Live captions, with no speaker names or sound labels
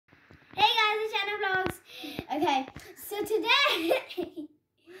Okay, so today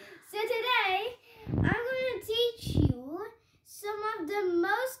I'm going to teach you some of the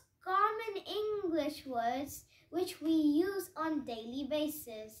most common English words which we use on daily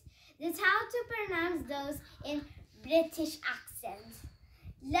basis. That's how to pronounce those in British accent.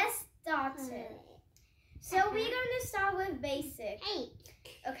 Let's start it. So we're going to start with basic.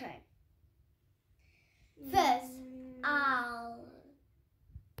 Okay. First, owl.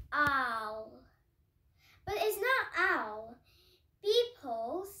 Owl. But it's not owl.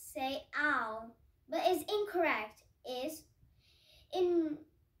 People say owl, but it's incorrect.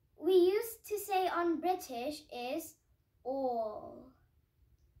 We used to say on British is owl.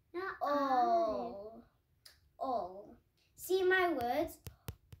 Not All. All. See my words?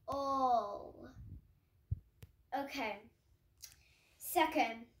 All. Okay.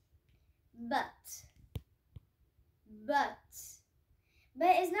 Second, but. But.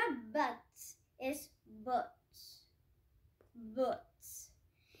 But it's not but, it's but. But.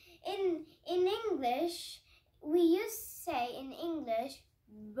 In English, we used to say in English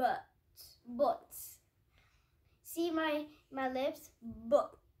but. See my lips?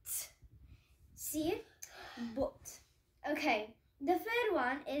 But. See? But. Okay. The third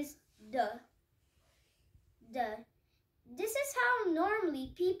one is the. This is how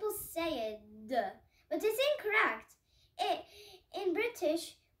normally people say it, the. But it's incorrect. In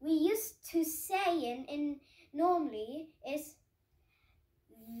British, we used to say in normally is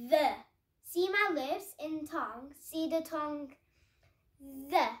the. See my lips in tongue? See the tongue?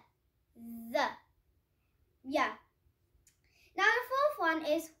 The. Yeah. Now the fourth one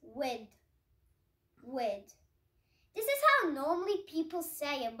is with. This is how normally people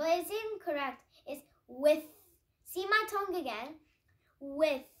say it, but it's incorrect. It's with. See my tongue again?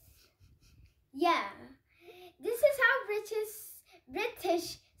 With. Yeah. This is how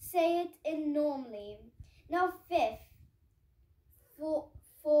British say it in normally. Now fifth.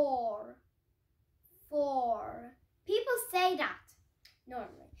 Four. People say that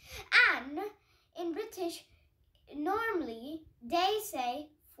normally. And in British, normally they say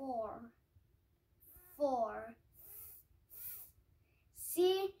four.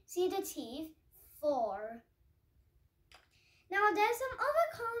 See the teeth? Four. Now there's some other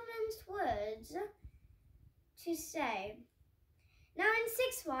common words to say. Now in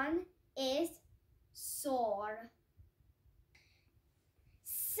sixth one is soar.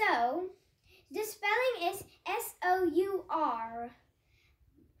 So the spelling is S-O-U-R.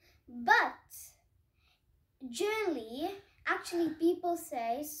 But generally, actually people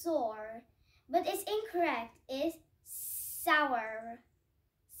say soar. But it's incorrect. It's sour.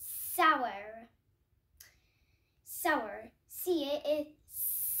 See it? It's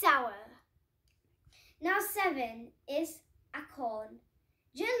sour. Now 7 is acorn.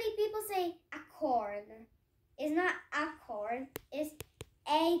 Generally people say acorn. It's not acorn, it's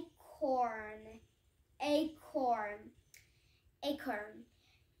acorn. Acorn.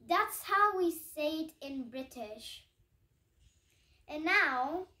 That's how we say it in British. And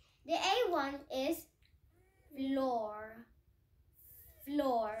now the A one is floor.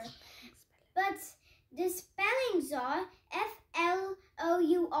 But the spellings are F-L-O-U-R.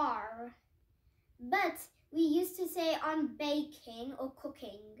 But we used to say on baking or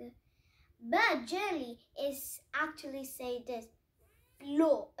cooking. But generally it's actually say this.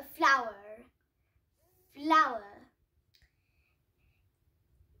 Flower.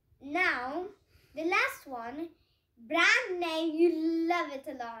 Now, the last one, brand name, you love it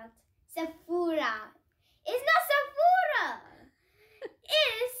a lot. Sephora. It's not Sephora.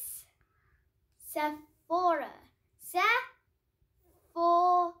 It's Sephora.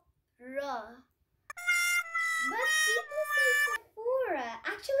 But people say Sephora.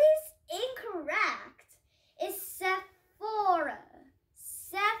 Actually, it's incorrect. It's Sephora.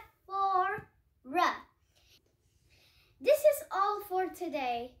 This is all for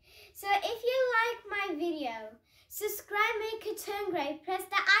today. So if you like my video, subscribe, make it turn gray, press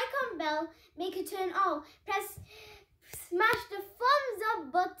the icon bell, make it turn all, smash the thumbs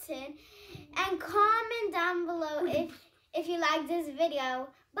up button and comment down below if you like this video.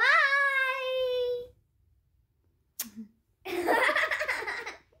 Bye!